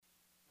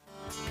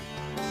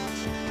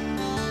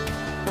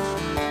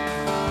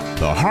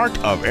The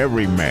heart of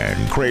every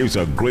man craves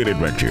a great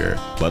adventure,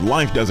 but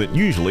life doesn't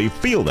usually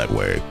feel that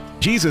way.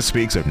 Jesus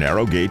speaks of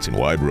narrow gates and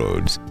wide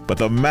roads, but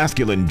the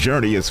masculine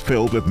journey is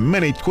filled with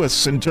many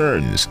twists and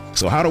turns.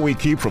 So how do we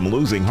keep from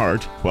losing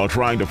heart while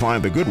trying to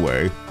find the good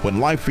way when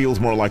life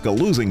feels more like a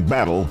losing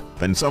battle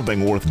than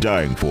something worth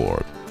dying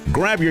for?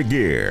 Grab your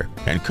gear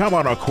and come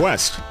on a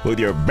quest with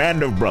your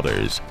band of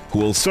brothers who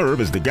will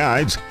serve as the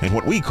guides in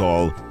what we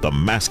call the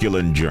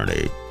masculine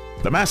journey.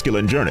 The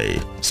masculine journey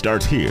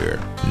starts here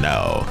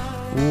now.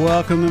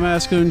 Welcome to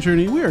Masculine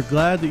Journey. We are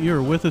glad that you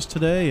are with us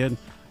today, and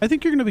I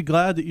think you're going to be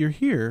glad that you're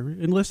here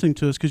and listening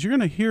to us because you're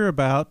going to hear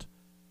about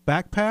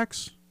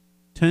backpacks,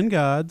 10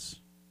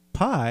 gods,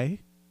 pie,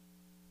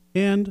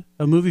 and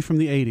a movie from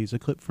the 80s, a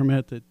clip from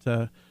it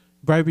that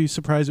I'd be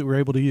surprised that we're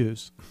able to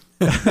use.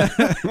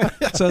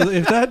 So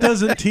if that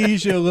doesn't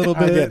tease you a little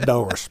bit. I get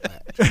no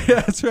respect.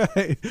 That's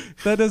right.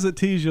 If that doesn't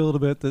tease you a little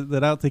bit, that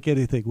I don't think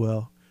anything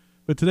will.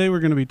 But today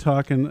we're going to be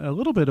talking a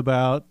little bit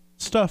about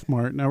Stuff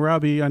Mart. Now,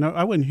 Robbie, I know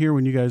I wasn't here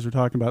when you guys were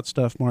talking about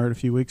Stuff Mart a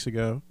few weeks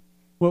ago.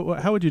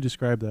 How would you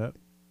describe that?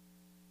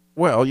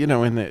 Well,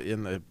 in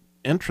the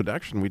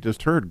introduction, we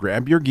just heard,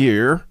 grab your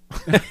gear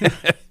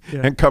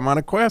and come on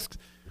a quest.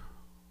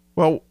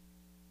 Well,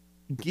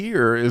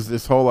 gear is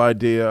this whole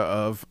idea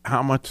of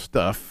how much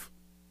stuff,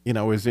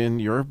 is in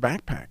your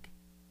backpack.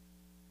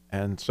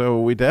 And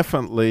so we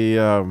definitely,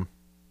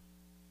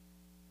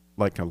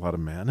 like a lot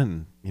of men,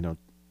 and,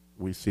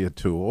 we see a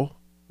tool,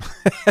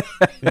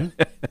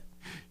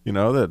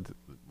 that,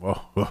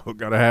 we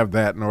got to have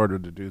that in order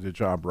to do the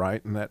job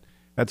right. And that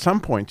at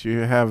some point you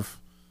have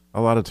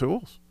a lot of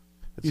tools.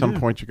 At some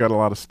point you got a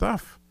lot of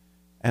stuff.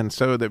 And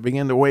so they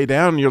begin to weigh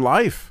down your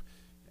life.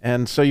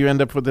 And so you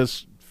end up with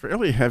this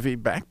fairly heavy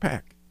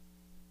backpack.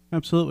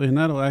 Absolutely. And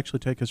that'll actually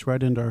take us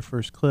right into our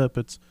first clip.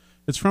 It's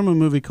from a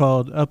movie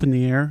called Up in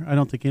the Air. I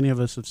don't think any of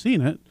us have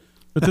seen it,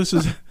 but this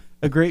is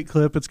a great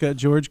clip. It's got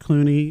George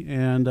Clooney,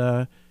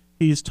 and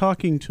he's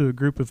talking to a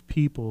group of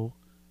people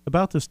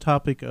about this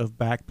topic of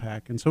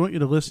backpack. And so I want you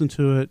to listen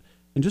to it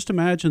and just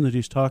imagine that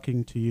he's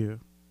talking to you.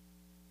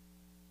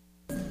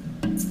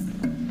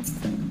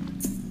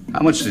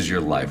 How much does your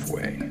life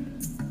weigh?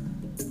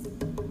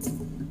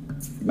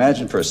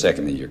 Imagine for a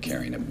second that you're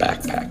carrying a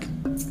backpack.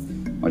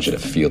 I want you to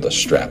feel the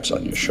straps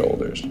on your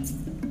shoulders.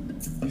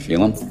 You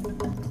feel them?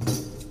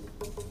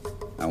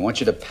 I want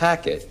you to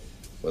pack it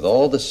with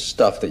all the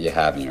stuff that you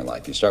have in your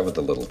life. You start with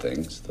the little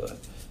things, the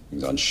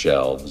things on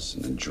shelves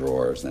and the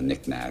drawers and the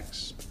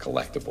knickknacks, the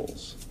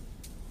collectibles.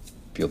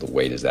 Feel the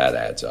weight as that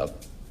adds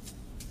up.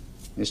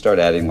 You start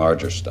adding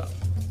larger stuff.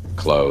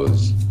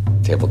 Clothes,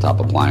 tabletop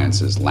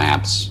appliances,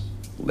 lamps,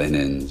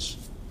 linens,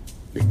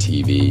 your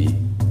TV.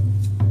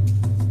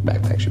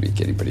 Backpack should be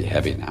getting pretty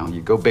heavy now.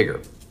 You go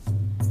bigger.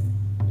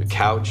 Your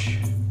couch,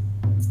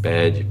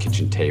 bed, your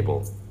kitchen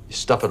table. You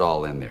stuff it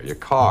all in there. Your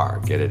car,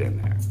 get it in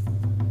there.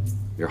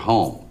 Your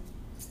home,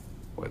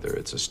 whether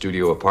it's a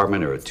studio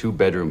apartment or a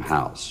 2-bedroom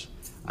house,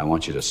 I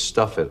want you to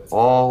stuff it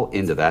all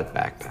into that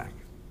backpack.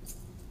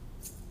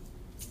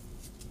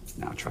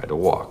 Now try to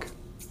walk.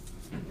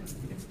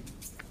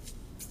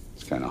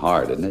 It's kind of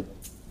hard, isn't it?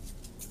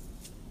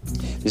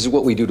 This is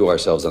what we do to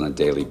ourselves on a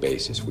daily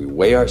basis. We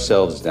weigh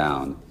ourselves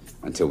down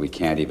until we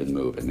can't even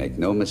move. And make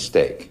no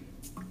mistake,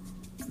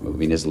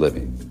 moving is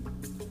living.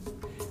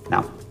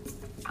 Now,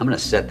 I'm going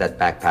to set that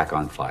backpack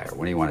on fire.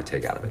 What do you want to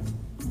take out of it?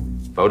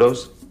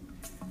 Photos?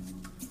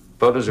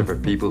 Photos are for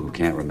people who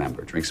can't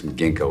remember. Drink some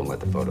ginkgo and let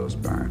the photos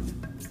burn.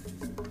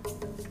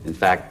 In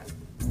fact,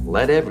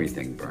 let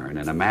everything burn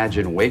and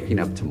imagine waking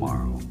up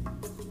tomorrow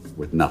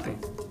with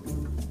nothing.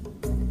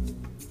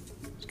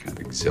 It's kind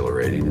of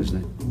exhilarating,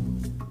 isn't it?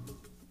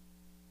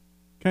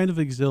 Kind of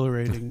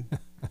exhilarating.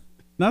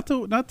 Not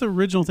the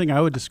original thing I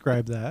would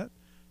describe that,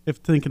 if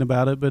thinking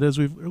about it, but as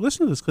we've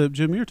listened to this clip,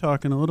 Jim, you're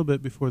talking a little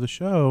bit before the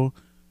show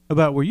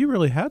about where you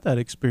really had that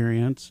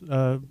experience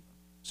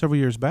several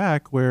years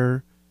back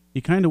where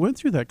you kind of went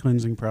through that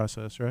cleansing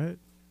process, right?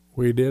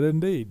 We did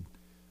indeed.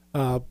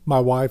 My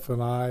wife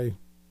and I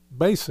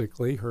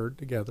basically heard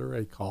together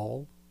a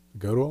call to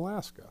go to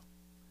Alaska.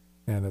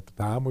 And at the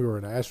time we were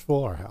in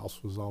Asheville, our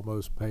house was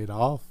almost paid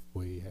off.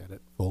 We had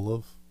it full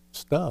of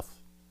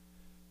stuff.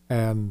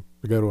 And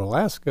to go to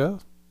Alaska,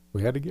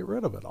 we had to get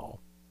rid of it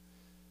all.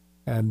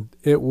 And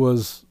it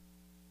was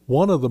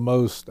one of the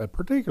most,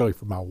 particularly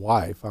for my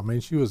wife, I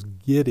mean, she was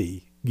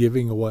giddy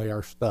giving away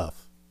our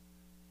stuff.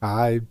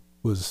 I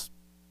was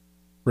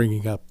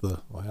bringing up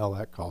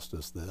that cost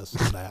us this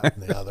and that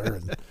and the other.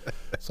 And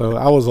so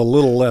I was a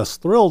little less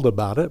thrilled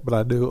about it, but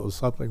I knew it was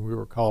something we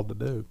were called to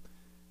do.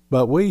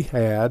 But we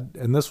had,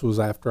 and this was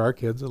after our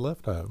kids had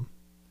left home,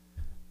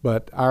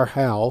 but our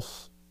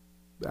house,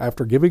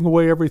 after giving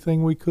away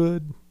everything we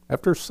could,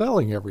 after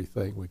selling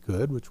everything we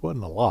could, which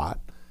wasn't a lot,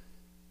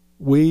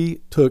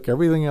 we took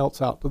everything else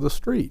out to the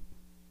street.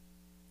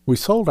 We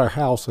sold our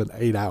house in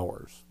 8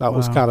 hours. That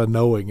was kind of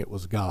knowing it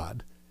was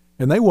God.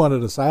 And they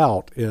wanted us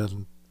out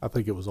in, I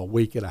think it was a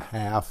week and a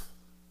half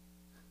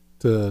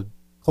to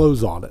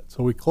close on it.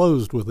 So we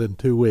closed within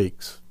 2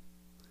 weeks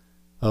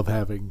of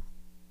having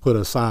put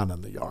a sign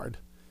in the yard.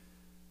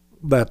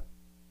 that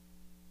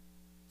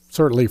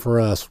certainly for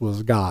us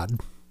was God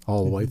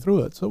all the way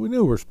through it. So we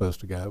knew we were supposed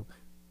to go.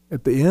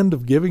 At the end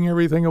of giving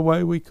everything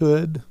away we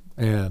could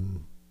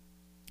and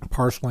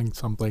parceling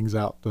some things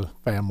out to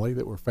family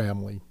that were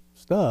family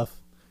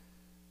stuff,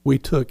 we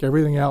took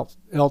everything else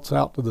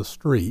out to the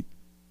street,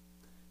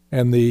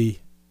 and the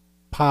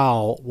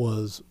pile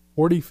was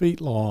 40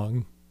 feet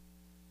long,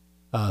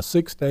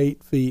 6 to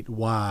 8 feet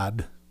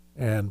wide,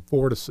 and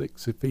 4 to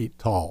 6 feet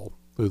tall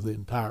through the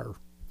entire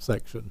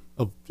section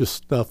of just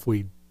stuff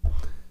we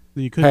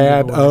You couldn't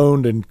had, give away.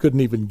 owned, and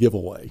couldn't even give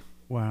away.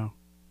 Wow.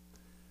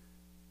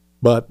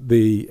 But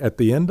at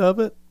the end of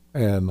it,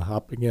 and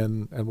hopping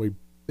in, and we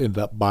ended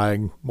up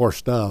buying more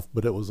stuff,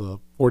 but it was a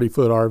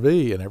 40-foot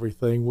RV, and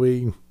everything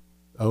we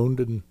owned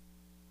and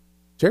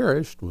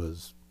cherished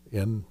was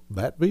in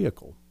that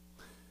vehicle,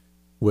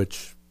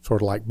 which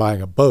sort of like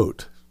buying a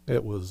boat.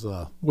 It was,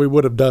 we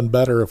would have done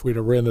better if we'd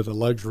have rented a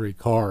luxury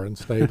car and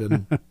stayed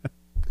in.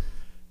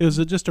 Is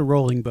it just a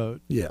rolling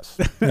boat? Yes,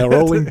 a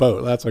rolling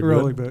boat. That's a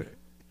Rolling good boat.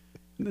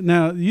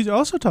 Now, you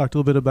also talked a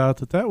little bit about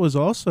that was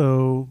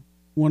also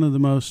one of the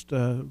most,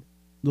 the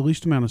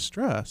least amount of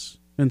stress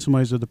in some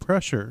ways of the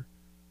pressure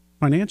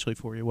financially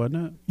for you,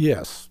 wasn't it?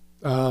 Yes.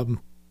 The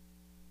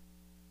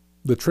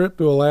trip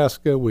to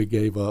Alaska, we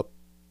gave up.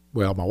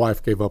 Well, my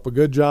wife gave up a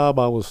good job.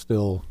 I was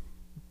still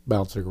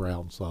bouncing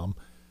around some.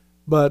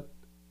 But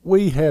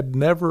we had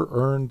never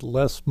earned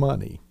less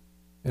money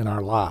in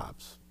our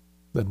lives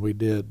than we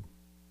did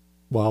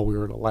while we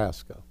were in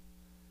Alaska.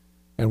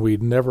 And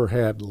we'd never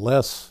had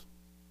less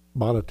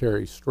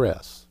monetary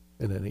stress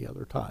at any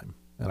other time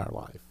in our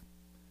life.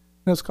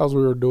 And that's because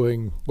we were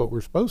doing what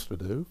we're supposed to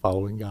do,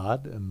 following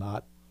God, and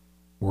not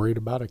worried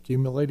about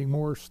accumulating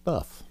more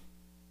stuff.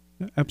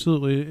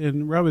 Absolutely.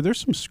 And Robbie,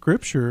 there's some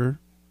scripture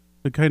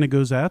that kind of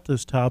goes at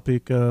this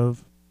topic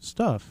of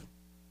stuff.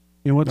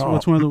 You know,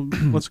 what's one of the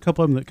what's a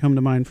couple of them that come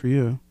to mind for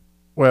you?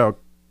 Well,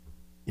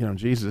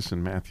 Jesus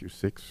in Matthew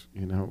 6,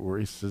 where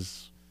he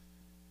says,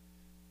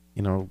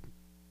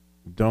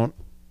 don't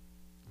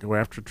go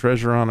after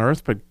treasure on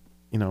earth, but,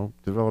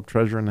 develop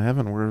treasure in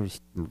heaven where,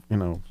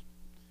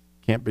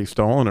 can't be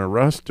stolen or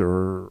rust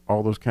or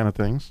all those kind of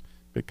things.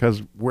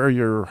 Because where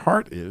your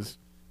heart is,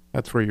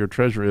 that's where your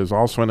treasure is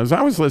also. And as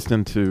I was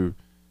listening to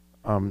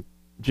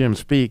Jim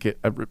speak, it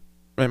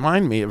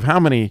reminded me of how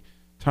many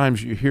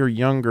times you hear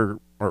younger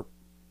or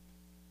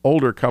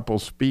older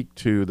couples speak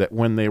to that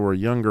when they were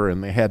younger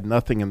and they had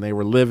nothing and they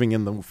were living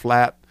in the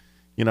flat,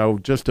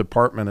 just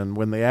apartment, and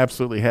when they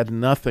absolutely had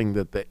nothing,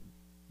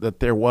 that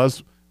there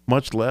was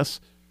much less,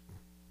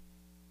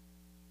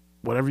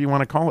 whatever you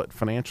want to call it,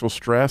 financial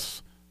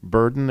stress,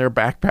 burden. Their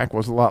backpack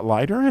was a lot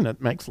lighter, and it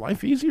makes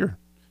life easier.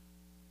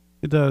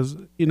 It does.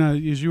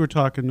 As you were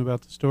talking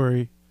about the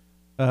story,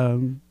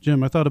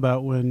 Jim, I thought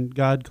about when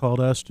God called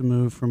us to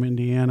move from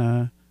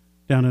Indiana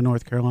down to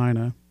North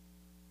Carolina.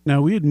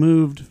 Now, we had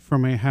moved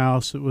from a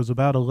house that was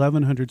about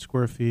 1,100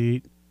 square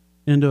feet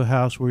into a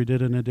house where we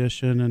did an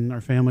addition, and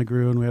our family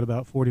grew, and we had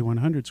about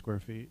 4,100 square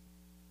feet.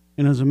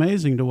 And it was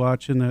amazing to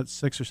watch in that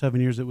 6 or 7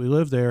 years that we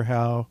lived there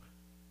how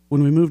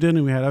when we moved in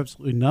and we had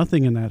absolutely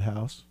nothing in that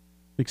house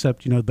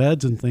except,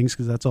 beds and things,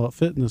 because that's all it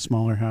fit in the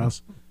smaller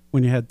house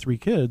when you had 3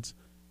 kids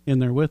in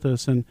there with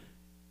us, and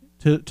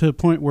to a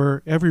point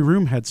where every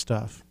room had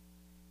stuff.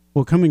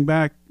 Well, coming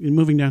back and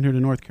moving down here to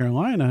North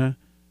Carolina,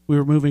 we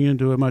were moving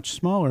into a much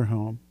smaller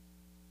home.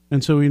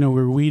 And so, we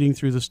were weeding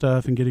through the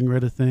stuff and getting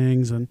rid of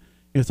things, and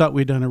thought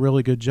we'd done a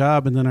really good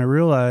job. And then I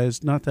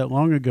realized not that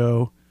long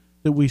ago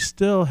that we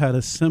still had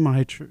a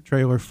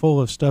semi-trailer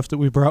full of stuff that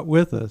we brought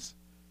with us.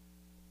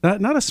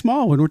 Not a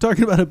small one. We're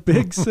talking about a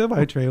big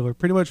semi-trailer,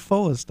 pretty much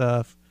full of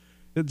stuff,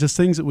 just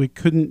things that we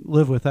couldn't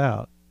live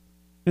without.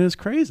 And it's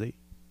crazy.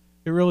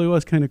 It really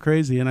was kind of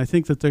crazy. And I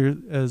think that there,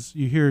 as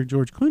you hear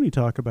George Clooney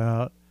talk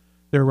about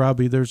there,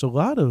 Robbie, there's a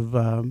lot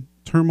of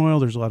turmoil,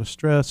 there's a lot of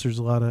stress, there's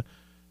a lot of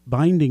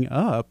binding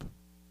up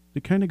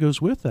that kind of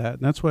goes with that.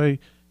 And that's why,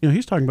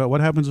 he's talking about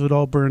what happens if it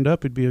all burned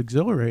up. It'd be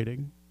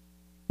exhilarating.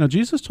 Now,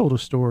 Jesus told a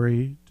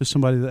story to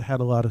somebody that had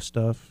a lot of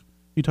stuff.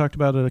 You talked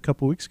about it a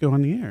couple weeks ago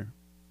on the air.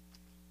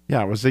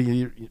 Yeah, it was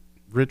a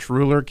rich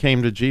ruler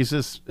came to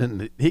Jesus,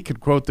 and he could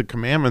quote the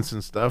commandments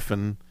and stuff,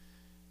 and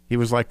he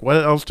was like, what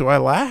else do I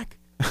lack?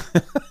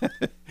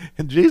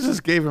 And Jesus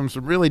gave him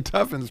some really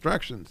tough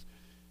instructions.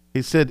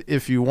 He said,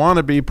 if you want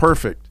to be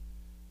perfect,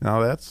 now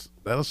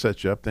that'll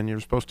set you up. Then you're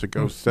supposed to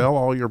go sell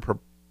all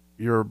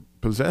your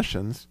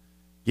possessions,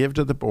 give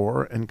to the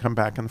poor, and come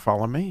back and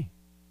follow me.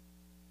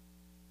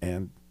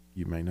 And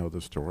you may know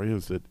the story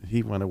is that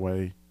he went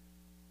away,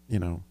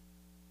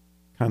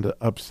 kind of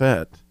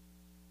upset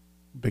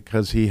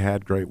because he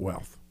had great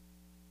wealth.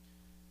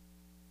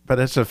 But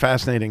it's a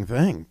fascinating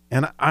thing.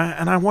 And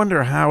I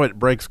wonder how it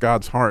breaks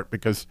God's heart,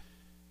 because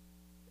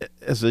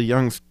as a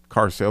young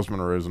car salesman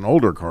or as an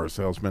older car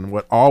salesman,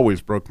 what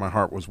always broke my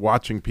heart was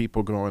watching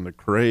people go into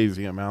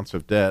crazy amounts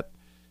of debt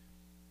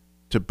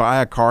to buy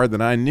a car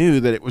that I knew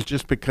that it was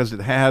just because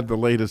it had the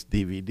latest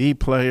DVD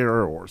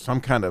player or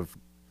some kind of,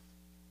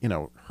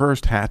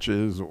 Hurst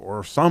hatches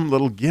or some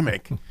little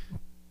gimmick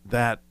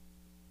that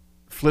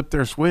flip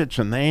their switch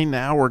and they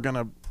now are going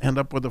to end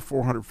up with a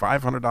 $400,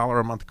 $500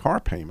 a month car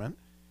payment.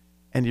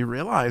 And you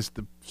realize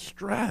the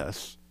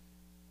stress.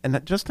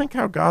 And just think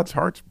how God's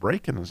heart's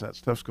breaking as that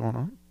stuff's going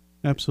on.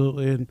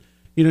 Absolutely. And,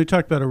 you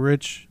talked about a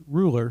rich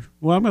ruler.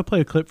 Well, I'm going to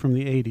play a clip from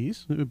the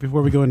 80s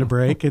before we go into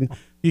break. And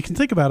you can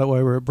think about it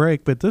while we're at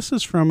break. But this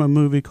is from a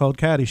movie called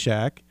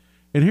Caddyshack.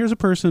 And here's a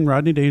person,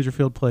 Rodney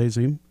Dangerfield plays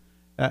him.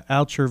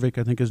 Al Czervik,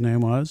 I think his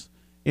name was.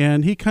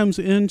 And he comes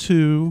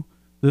into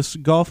this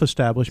golf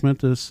establishment,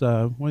 this,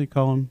 what do you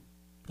call them?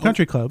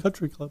 Country club.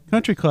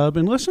 Country club.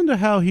 And listen to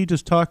how he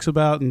just talks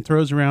about and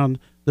throws around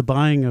the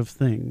buying of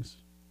things.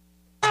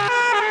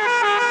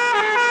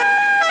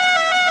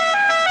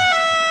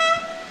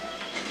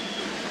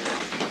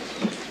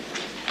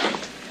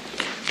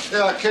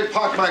 Yeah, kid,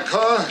 park my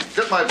car,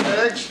 get my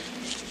bags,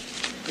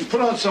 and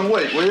put on some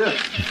weight, will you?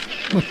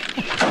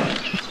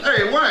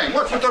 Hey, Wang,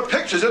 what's with the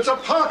pictures? It's a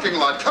parking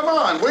lot. Come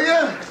on, will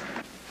you?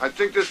 I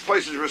think this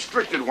place is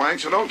restricted, Wang,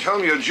 so don't tell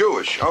me you're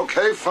Jewish.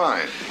 Okay,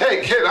 fine.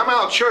 Hey, kid, I'm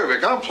Al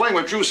Czervik. I'm playing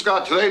with Drew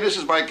Scott today. This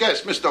is my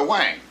guest, Mr.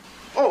 Wang.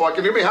 Oh, I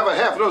can maybe have a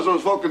half of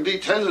those Vulcan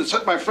D10s and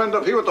set my friend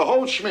up here with the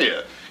whole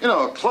schmear.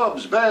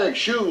 Clubs, bags,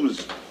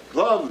 shoes,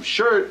 gloves,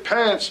 shirt,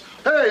 pants.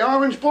 Hey,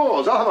 orange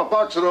balls. I'll have a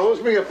box of those.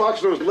 Give me a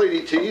box of those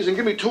lady tees, and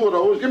give me 2 of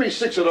those. Give me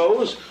 6 of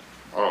those.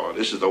 Oh,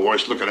 this is the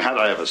worst looking hat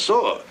I ever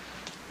saw.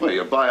 Well,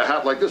 you buy a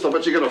hat like this, I'll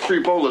bet you get a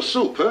free bowl of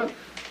soup, huh?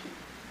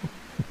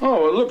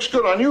 Oh, it looks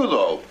good on you,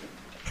 though.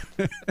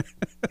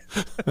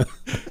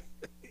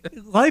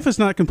 Life is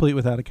not complete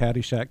without a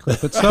Caddyshack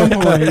clip. At some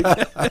point,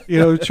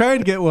 trying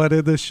to get one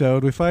in this show,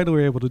 and we finally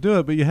were able to do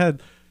it. But you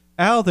had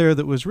Al there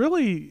that was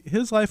really,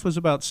 his life was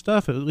about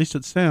stuff, at least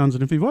it sounds.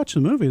 And if you watch the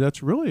movie,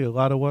 that's really a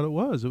lot of what it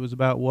was. It was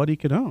about what he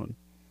could own.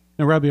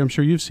 Now, Robbie, I'm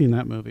sure you've seen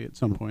that movie at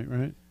some point,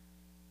 right?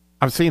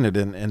 I've seen it,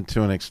 and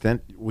to an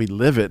extent, we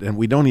live it, and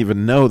we don't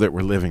even know that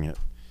we're living it.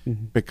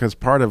 Mm-hmm. Because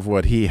part of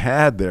what he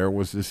had there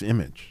was this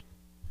image.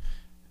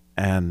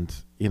 And,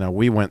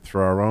 we went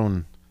through our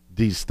own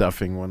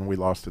de-stuffing when we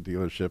lost the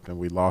dealership and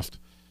we lost,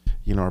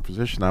 our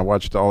position. I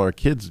watched all our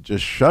kids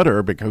just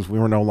shudder because we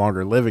were no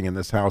longer living in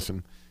this house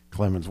in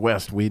Clemens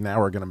West. We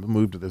now are going to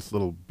move to this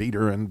little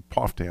beater in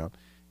Paughtown.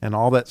 And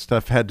all that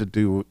stuff had to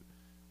do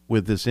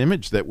with this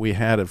image that we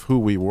had of who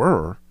we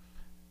were.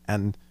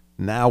 And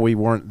now we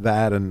weren't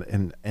that,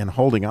 and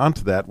holding on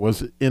to that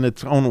was in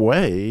its own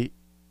way,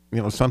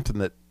 something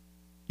that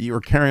you're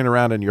carrying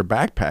around in your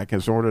backpack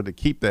in order to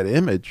keep that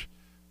image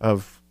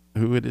of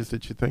who it is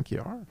that you think you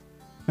are.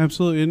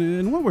 Absolutely.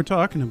 And what we're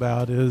talking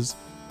about is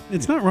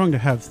it's not wrong to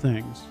have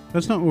things.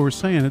 That's not what we're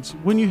saying. It's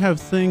when you have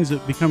things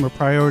that become a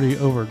priority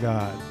over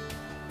God.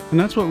 And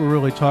that's what we're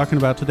really talking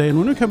about today. And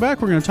when we come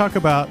back, we're going to talk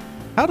about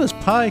how does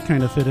pie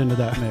kind of fit into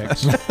that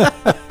mix.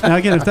 Now,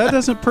 again, if that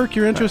doesn't perk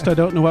your interest, I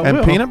don't know what will.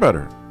 And peanut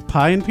butter.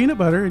 Pie and peanut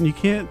butter, and you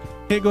can't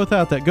go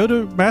without that. Go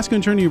to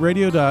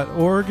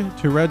masculinejourneyradio.org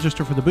to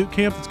register for the boot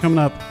camp that's coming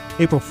up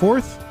April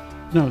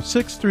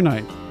 6th through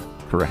 9th.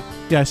 Correct.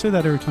 Yeah, I say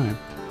that every time.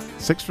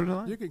 6th through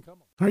 9th? You can come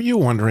on. Are you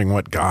wondering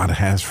what God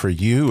has for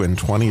you in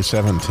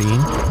 2017?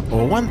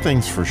 Well, one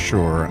thing's for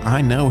sure.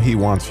 I know He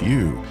wants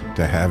you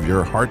to have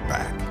your heart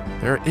back.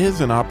 There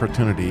is an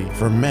opportunity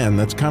for men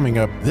that's coming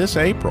up this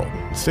April,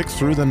 6th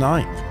through the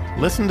 9th.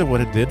 Listen to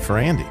what it did for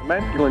Andy.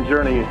 Masculine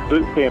Journey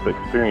boot camp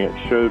experience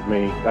showed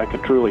me I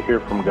could truly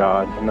hear from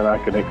God and that I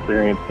could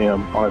experience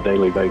Him on a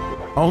daily basis.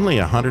 Only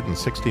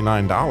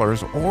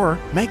 $169 or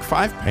make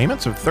 5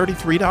 payments of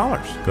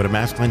 $33. Go to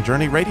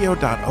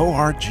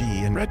masculinejourneyradio.org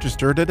and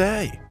register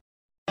today.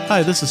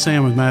 Hi, this is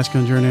Sam with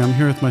Masculine Journey. I'm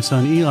here with my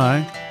son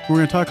Eli. We're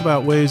going to talk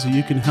about ways that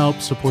you can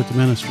help support the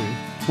ministry.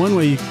 One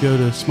way, you can go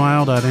to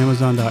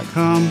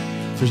smile.amazon.com.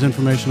 There's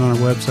information on our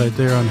website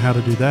there on how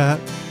to do that.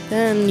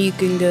 Then you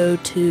can go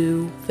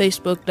to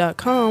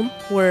facebook.com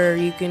where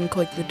you can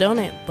click the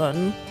donate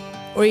button,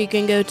 or you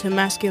can go to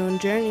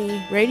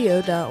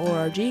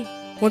masculinejourneyradio.org.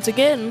 Once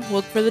again,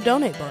 look for the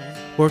donate button.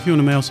 Or if you want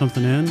to mail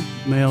something in,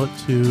 mail it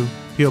to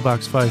P.O.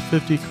 Box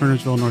 550,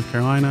 Kernersville, North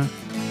Carolina,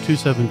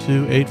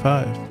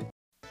 27285.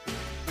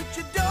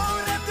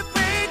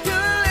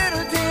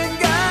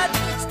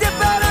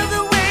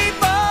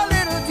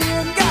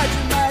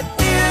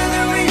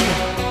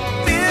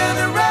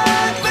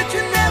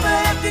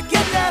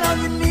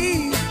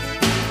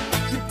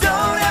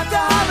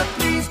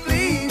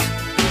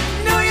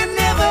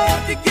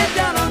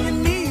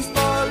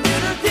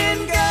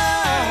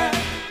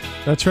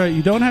 That's right.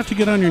 You don't have to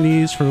get on your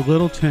knees for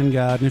Little Tin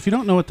God. And if you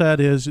don't know what that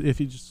is,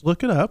 if you just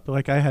look it up,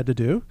 like I had to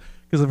do,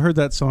 because I've heard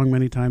that song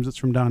many times. It's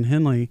from Don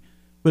Henley.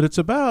 But it's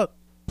about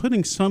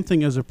putting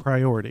something as a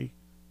priority,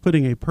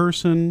 putting a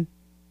person,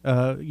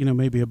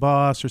 maybe a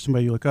boss or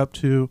somebody you look up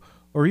to,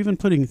 or even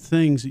putting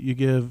things that you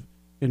give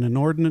an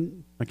inordinate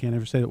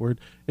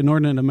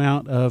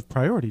amount of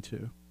priority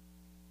to.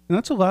 And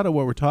that's a lot of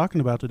what we're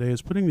talking about today,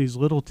 is putting these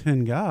little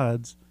tin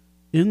gods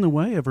in the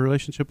way of a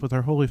relationship with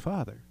our Holy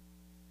Father.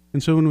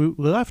 And so when we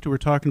left, we were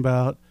talking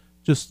about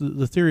just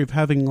the theory of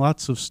having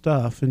lots of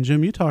stuff. And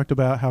Jim, you talked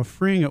about how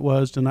freeing it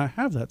was to not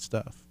have that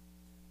stuff.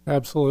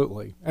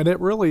 Absolutely. And it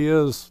really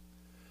is,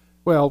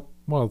 well,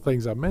 one of the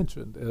things I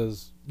mentioned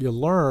is you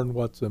learn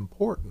what's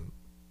important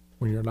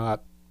when you're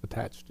not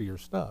attached to your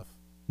stuff.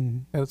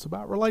 And it's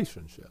about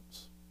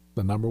relationships.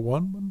 The number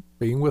one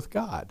being with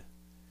God.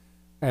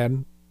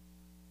 And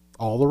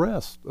all the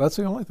rest. That's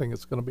the only thing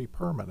that's going to be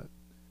permanent.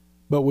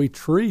 But we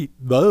treat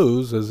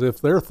those as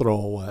if they're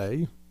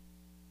throwaway,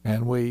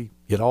 and we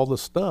get all the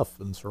stuff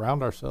and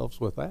surround ourselves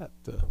with that,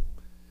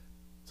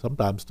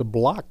 sometimes to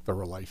block the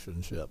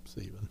relationships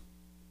even.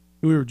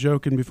 We were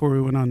joking before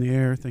we went on the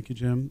air. Thank you,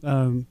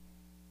 Jim.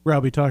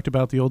 Robbie talked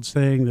about the old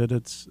saying that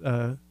it's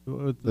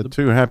the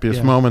two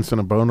happiest moments in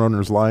a boat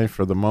owner's life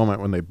are the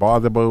moment when they buy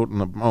the boat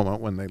and the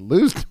moment when they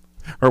lose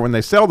or when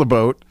they sell the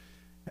boat.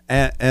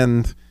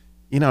 And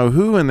you know,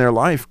 who in their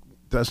life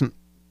doesn't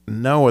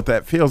know what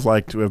that feels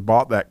like to have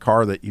bought that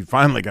car that you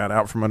finally got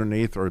out from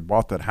underneath, or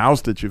bought that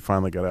house that you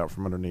finally got out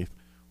from underneath,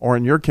 or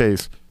in your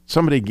case,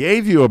 somebody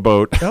gave you a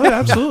boat. Oh,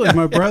 absolutely.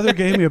 My brother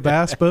gave me a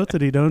bass boat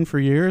that he'd owned for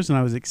years, and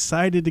I was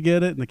excited to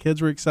get it, and the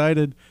kids were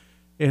excited.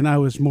 And I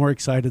was more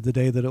excited the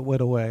day that it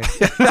went away.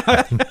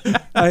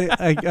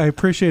 I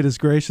appreciate his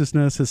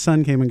graciousness. His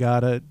son came and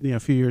got it, a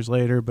few years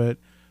later, but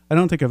I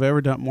don't think I've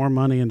ever dumped more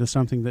money into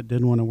something that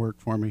didn't want to work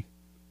for me.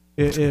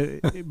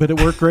 But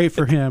it worked great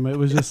for him. It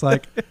was just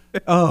like,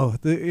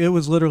 it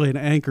was literally an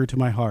anchor to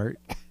my heart,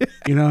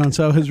 and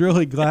so I was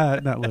really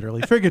glad, not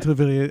literally,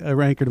 figuratively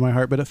an anchor to my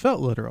heart, but it felt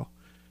literal.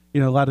 A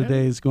lot of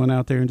days going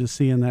out there and just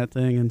seeing that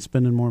thing and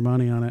spending more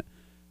money on it.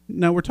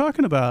 Now, we're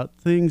talking about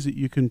things that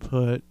you can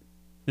put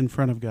in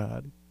front of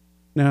God.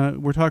 Now,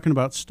 we're talking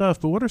about stuff,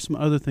 but what are some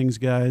other things,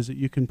 guys, that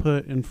you can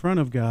put in front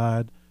of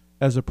God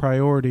as a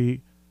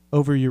priority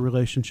over your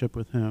relationship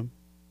with Him?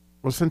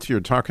 Well, since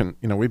you're talking,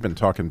 we've been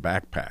talking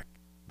backpack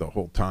the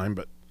whole time,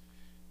 but,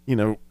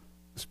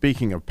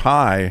 speaking of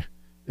pie,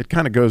 it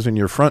kind of goes in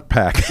your front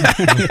pack.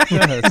 It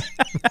does.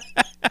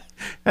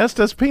 As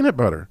does peanut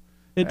butter.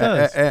 It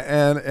does.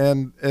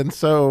 And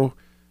so,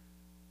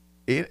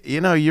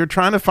 you're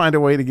trying to find a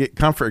way to get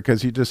comfort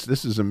because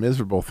this is a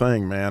miserable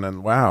thing, man.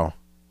 And wow,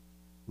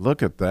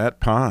 look at that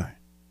pie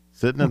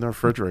sitting in the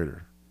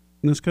refrigerator.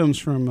 And this comes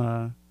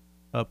from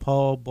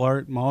Paul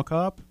Blart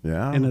Malkop.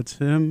 Yeah. And it's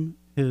him,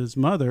 his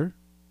mother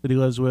that he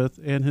lives with,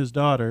 and his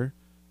daughter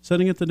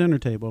sitting at the dinner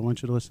table. I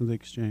want you to listen to the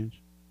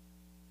exchange.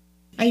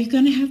 Are you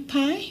going to have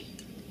pie?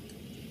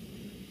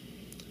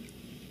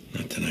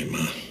 Not tonight,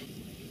 Ma.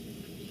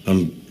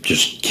 I'm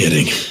just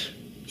kidding.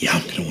 Yeah,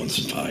 I'm going to want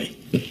some pie.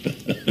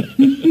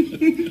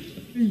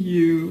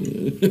 You.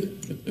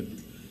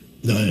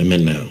 No, I'm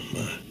in now,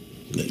 Ma.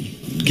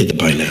 Get the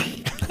pie now.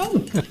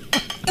 Oh,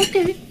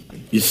 okay.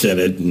 You said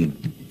it,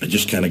 and I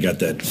just kind of got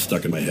that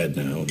stuck in my head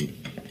now. And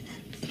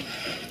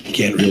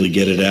can't really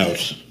get it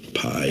out.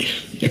 Pie.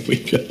 Here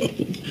we go.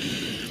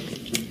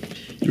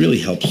 It really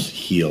helps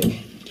heal.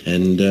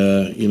 And,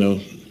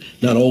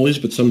 not always,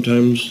 but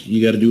sometimes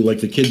you got to do like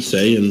the kids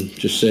say and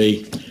just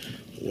say,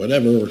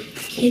 whatever.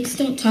 Kids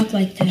don't talk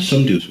like that.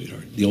 Some do,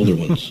 sweetheart. The older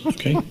ones,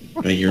 okay?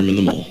 I hear them in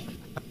the mall.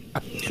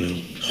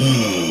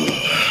 Oh,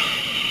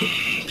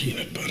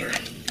 peanut butter.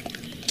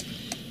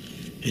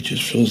 It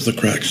just fills the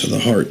cracks of the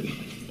heart.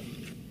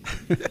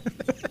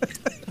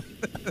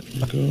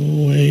 Go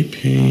away,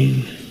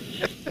 pain.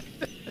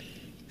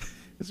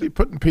 Is he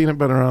putting peanut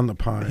butter on the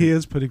pie? He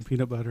is putting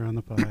peanut butter on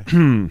the pie.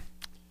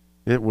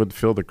 It would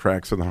fill the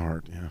cracks of the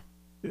heart, yeah.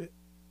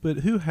 But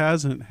who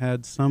hasn't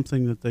had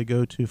something that they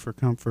go to for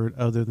comfort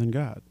other than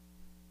God?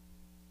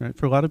 Right?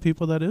 For a lot of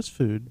people, that is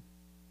food.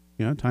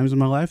 Times in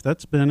my life,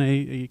 that's been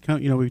we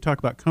talk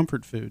about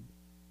comfort food.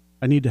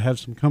 I need to have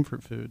some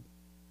comfort food.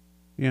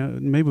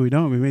 Maybe we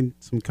don't. We need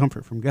some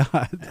comfort from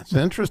God. It's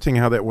interesting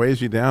how that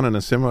weighs you down in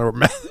a similar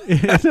method.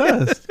 It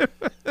does.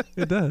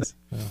 It does.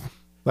 Yeah.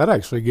 That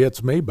actually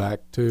gets me back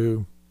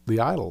to the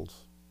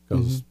idols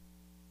because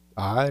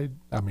I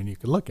mean, you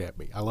can look at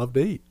me. I love to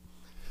eat.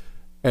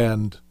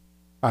 And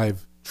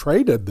I've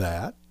traded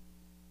that.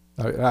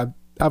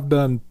 I've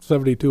done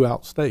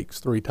 72-ounce steaks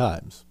 3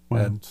 times. Wow.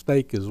 And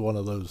steak is one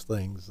of those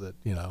things that,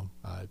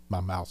 my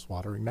mouth's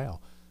watering now.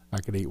 I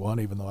could eat one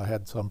even though I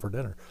had some for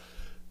dinner.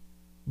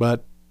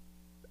 But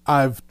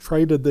I've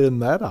traded in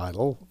that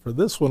idol for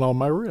this one on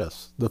my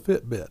wrist, the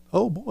Fitbit.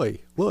 Oh,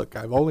 boy, look,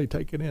 I've only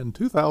taken in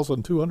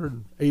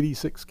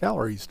 2,286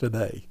 calories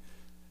today.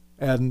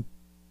 And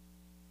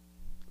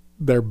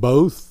they're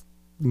both,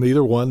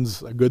 neither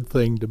one's a good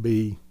thing to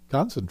be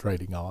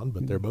concentrating on,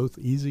 but they're both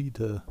easy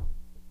to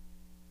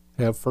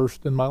have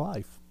first in my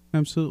life.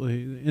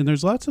 Absolutely. And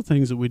there's lots of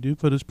things that we do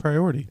put as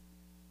priority.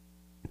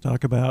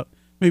 Talk about,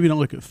 maybe don't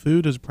look at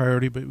food as a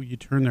priority, but you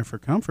turn there for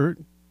comfort,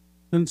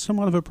 then it's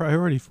somewhat of a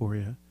priority for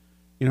you.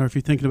 If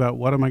you're thinking about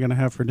what am I going to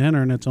have for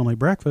dinner and it's only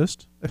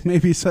breakfast, it may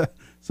be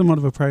somewhat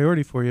of a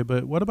priority for you.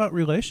 But what about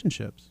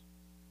relationships?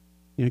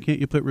 Can't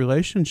you put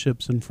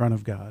relationships in front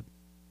of God?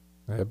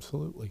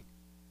 Absolutely.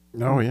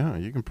 Oh, yeah.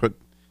 You can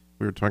put,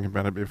 we were talking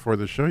about it before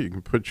the show, you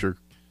can put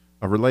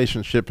a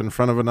relationship in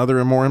front of another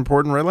and more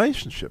important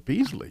relationship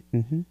easily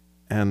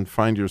and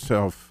find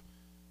yourself,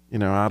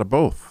 out of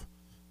both.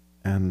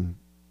 And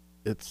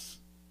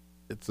it's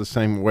the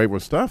same way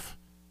with stuff.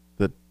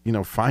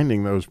 that,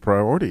 finding those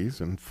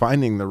priorities and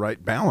finding the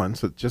right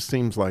balance, it just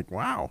seems like,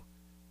 wow,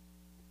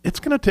 it's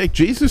going to take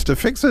Jesus to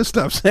fix this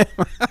stuff, Sam.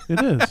 It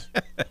is.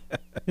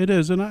 It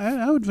is. And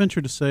I would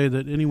venture to say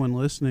that anyone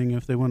listening,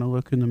 if they want to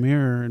look in the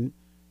mirror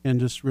and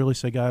just really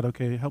say, God,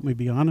 okay, help me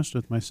be honest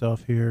with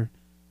myself here,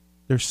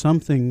 there's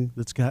something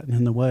that's gotten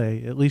in the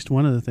way, at least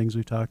one of the things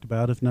we've talked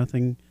about, if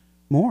nothing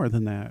more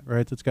than that,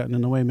 right, that's gotten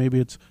in the way. Maybe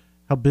it's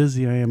how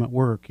busy I am at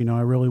work.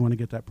 I really want to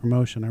get that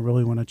promotion. I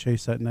really want to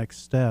chase that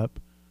next step.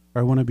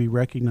 Or I want to be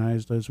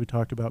recognized, as we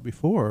talked about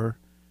before,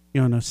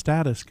 in a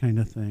status kind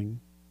of thing.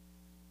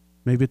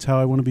 Maybe it's how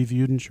I want to be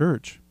viewed in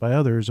church by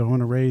others. I want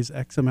to raise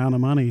X amount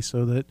of money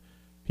so that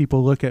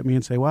people look at me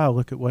and say, wow,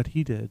 look at what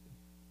he did.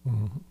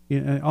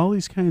 Mm-hmm. All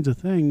these kinds of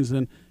things.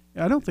 And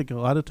I don't think a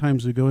lot of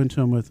times we go into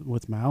them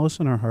with malice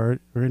in our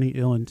heart or any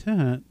ill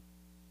intent,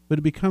 but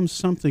it becomes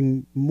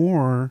something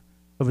more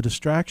of a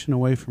distraction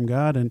away from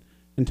God and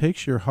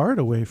takes your heart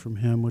away from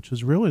him, which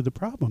is really the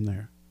problem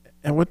there.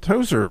 And what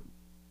Tozer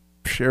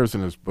shares in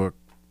his book,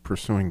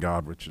 Pursuing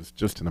God, which is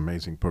just an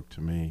amazing book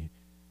to me,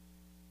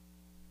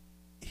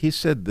 he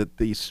said that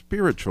the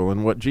spiritual,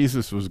 and what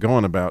Jesus was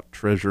going about,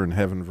 treasure in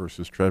heaven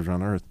versus treasure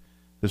on earth,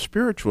 the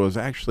spiritual is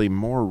actually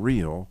more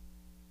real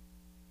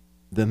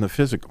than the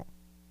physical.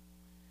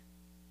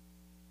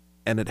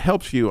 And it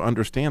helps you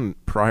understand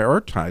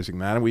prioritizing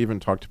that. And we even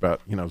talked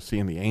about,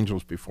 seeing the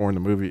angels before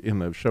in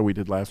the show we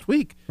did last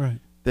week. Right.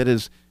 That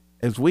is,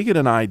 as we get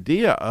an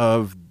idea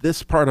of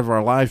this part of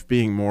our life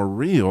being more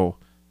real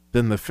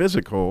than the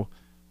physical,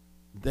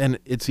 then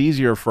it's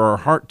easier for our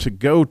heart to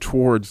go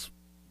towards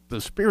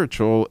the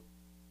spiritual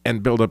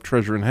and build up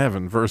treasure in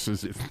heaven,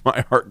 versus if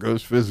my heart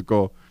goes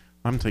physical,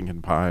 I'm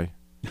thinking pie.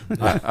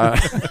 I'm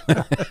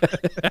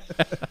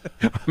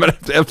going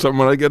to have some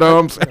when I get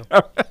home.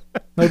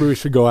 Maybe we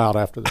should go out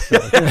after the show.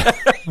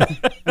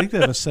 I think they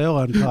have a sale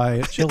on pie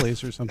at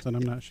Chili's or something.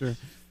 I'm not sure.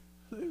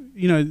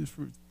 A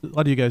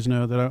lot of you guys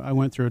know that I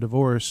went through a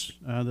divorce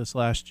this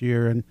last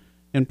year,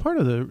 and part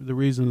of the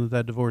reason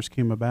that divorce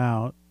came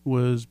about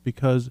was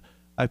because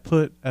I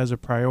put as a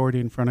priority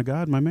in front of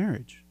God my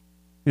marriage.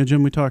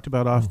 Jim, we talked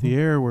about off the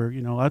air where,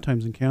 a lot of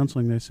times in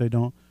counseling they say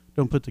don't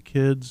put the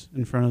kids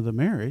in front of the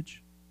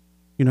marriage,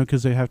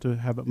 because they have to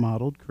have it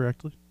modeled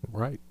correctly.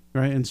 Right.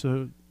 Right. And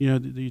so,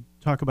 you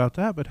talk about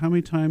that, but how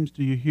many times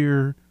do you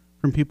hear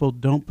from people,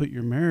 don't put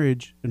your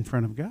marriage in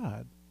front of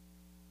God?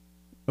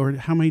 Or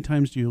how many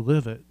times do you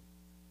live it?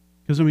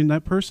 Because,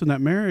 that person,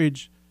 that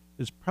marriage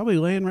is probably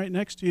laying right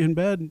next to you in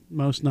bed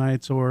most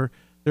nights, or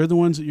they're the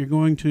ones that you're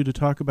going to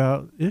talk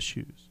about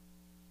issues.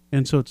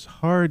 And so it's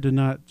hard to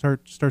not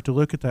start to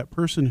look at that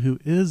person who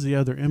is the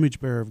other image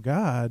bearer of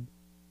God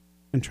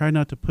and try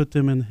not to put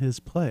them in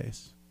his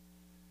place.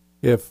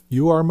 If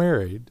you are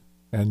married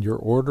and your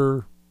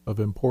order of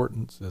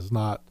importance is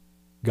not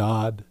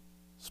God,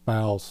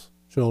 spouse,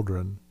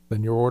 children,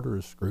 then your order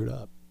is screwed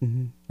up.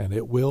 Mm-hmm. And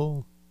it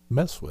will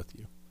mess with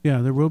you.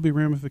 Yeah, there will be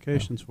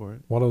ramifications for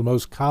it. One of the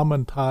most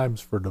common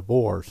times for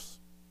divorce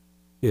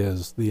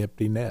is the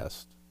empty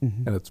nest.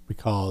 Mm-hmm. And it's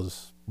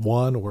because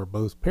one or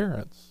both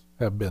parents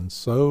have been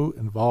so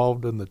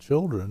involved in the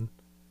children,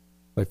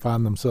 they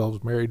find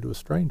themselves married to a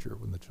stranger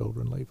when the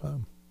children leave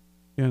home.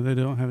 Yeah, they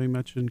don't have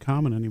much in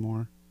common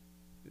anymore.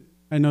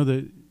 I know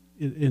that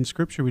in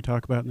Scripture we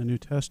talk about in the New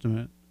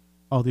Testament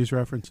all these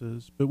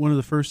references, but one of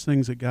the first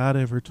things that God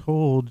ever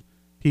told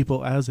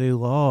people as a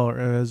law or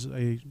as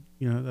a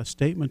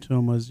statement to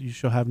them was, you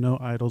shall have no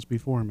idols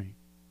before me.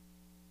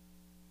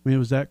 It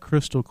was that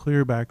crystal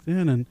clear back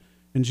then,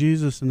 and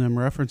Jesus and them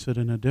reference it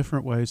in a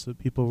different way so that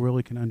people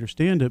really can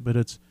understand it, but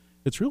it's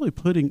really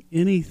putting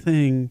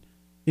anything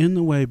in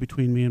the way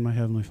between me and my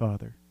Heavenly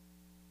Father.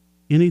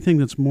 Anything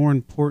that's more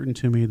important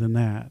to me than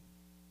that.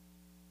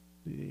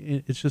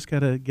 It's just got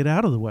to get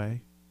out of the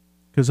way,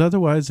 because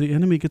otherwise the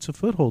enemy gets a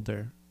foothold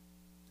there.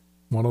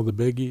 One of the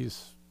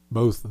biggies,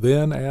 both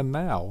then and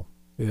now,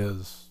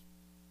 is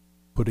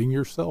putting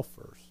yourself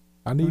first.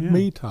 I need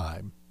me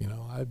time.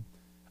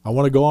 I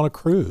want to go on a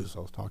cruise.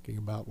 I was talking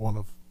about one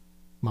of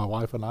my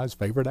wife and I's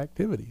favorite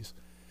activities.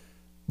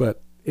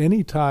 But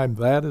anytime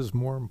that is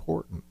more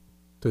important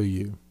to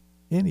you,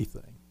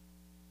 anything,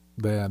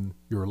 than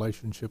your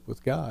relationship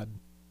with God,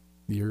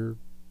 you're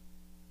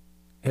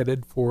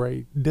headed for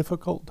a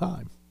difficult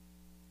time.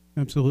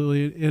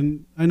 Absolutely.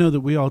 And I know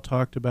that we all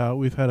talked about,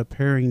 we've had a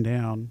paring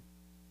down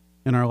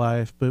in our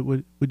life, but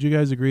would you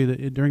guys agree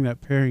that during that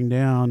paring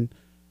down,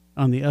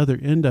 on the other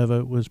end of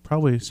it was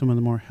probably some of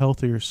the more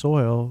healthier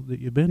soil that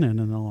you've been in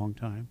a long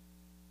time?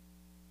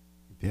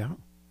 Yeah.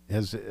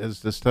 As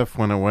the stuff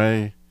went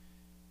away,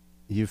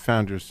 you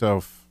found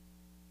yourself,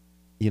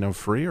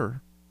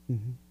 freer,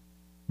 mm-hmm.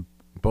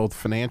 both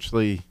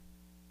financially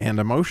and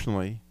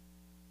emotionally.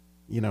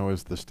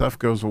 As the stuff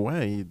goes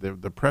away,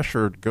 the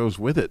pressure goes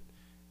with it.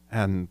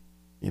 And,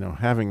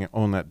 having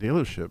owned that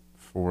dealership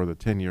for the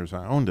 10 years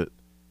I owned it,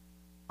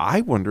 I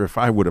wonder if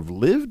I would have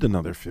lived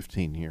another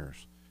 15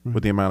 years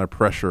with the amount of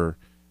pressure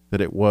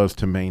that it was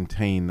to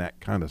maintain that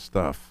kind of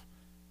stuff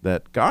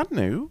that God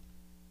knew.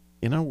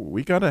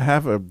 We got to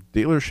have a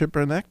dealership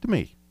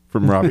enectomy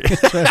from Robbie.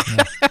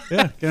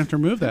 Yeah, gonna have to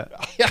remove that.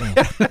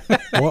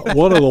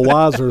 One of the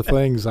wiser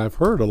things I've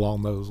heard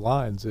along those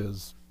lines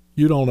is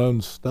you don't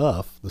own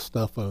stuff, the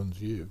stuff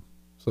owns you.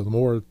 So the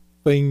more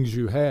things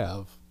you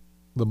have,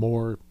 the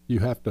more you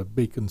have to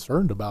be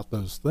concerned about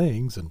those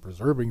things and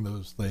preserving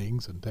those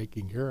things and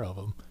taking care of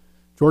them.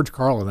 George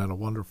Carlin had a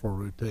wonderful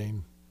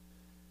routine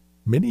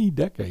many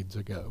decades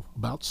ago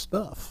about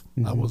stuff.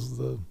 Mm-hmm. That was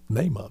the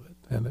name of it,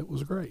 and it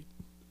was great.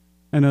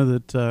 I know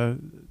that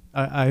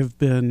I've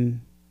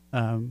been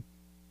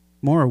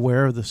more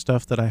aware of the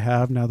stuff that I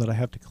have now that I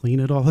have to clean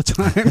it all the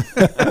time.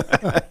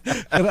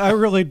 And I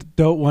really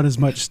don't want as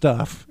much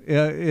stuff.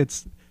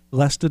 It's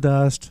less to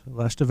dust,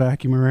 less to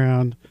vacuum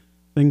around,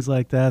 things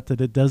like that, that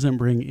it doesn't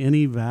bring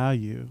any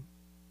value.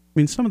 I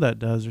mean, some of that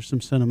does. There's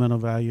some sentimental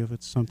value if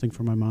it's something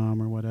for my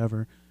mom or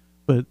whatever.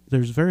 But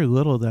there's very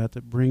little of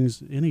that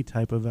brings any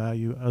type of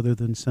value other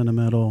than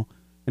sentimental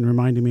and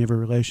reminding me of a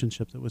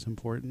relationship that was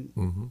important.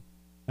 Mm-hmm.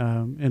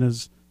 And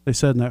as they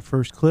said in that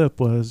first clip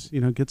was,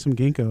 get some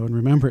ginkgo and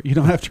remember it. You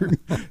don't have to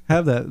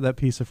have that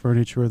piece of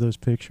furniture or those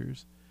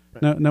pictures.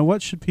 Right. Now,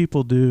 what should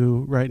people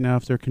do right now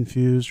if they're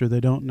confused or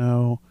they don't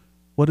know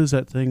what is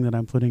that thing that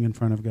I'm putting in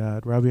front of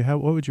God? Robbie,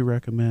 what would you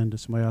recommend to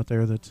somebody out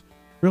there that's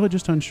really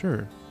just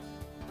unsure?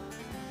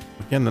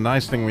 Again, the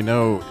nice thing we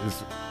know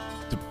is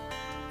to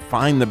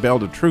find the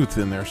belt of truth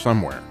in there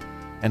somewhere.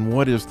 And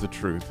what is the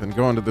truth? And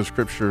going to the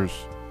scriptures,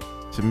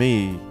 to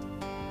me,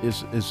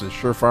 is a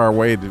surefire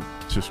way to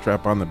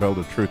strap on the belt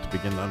of truth to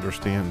begin to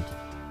understand,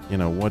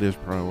 what is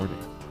priority.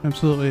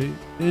 Absolutely.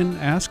 And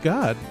ask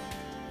God.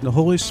 The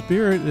Holy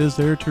Spirit is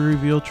there to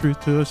reveal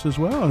truth to us as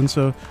well. And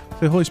so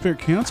say, Holy Spirit,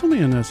 counsel me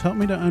in this. Help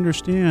me to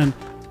understand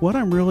what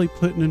I'm really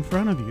putting in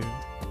front of you.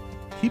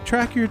 Keep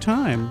track of your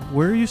time.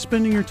 Where are you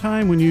spending your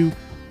time when you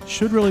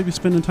should really be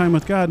spending time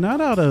with God? Not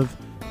out of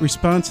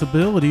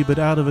responsibility, but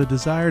out of a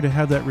desire to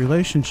have that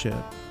relationship.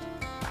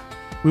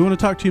 We want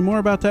to talk to you more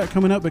about that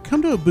coming up, but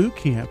come to a boot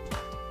camp.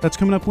 That's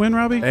coming up when,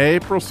 Robbie?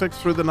 April 6th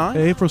through the 9th.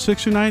 April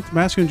 6th through 9th,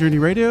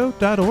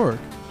 MasculineJourneyRadio.org.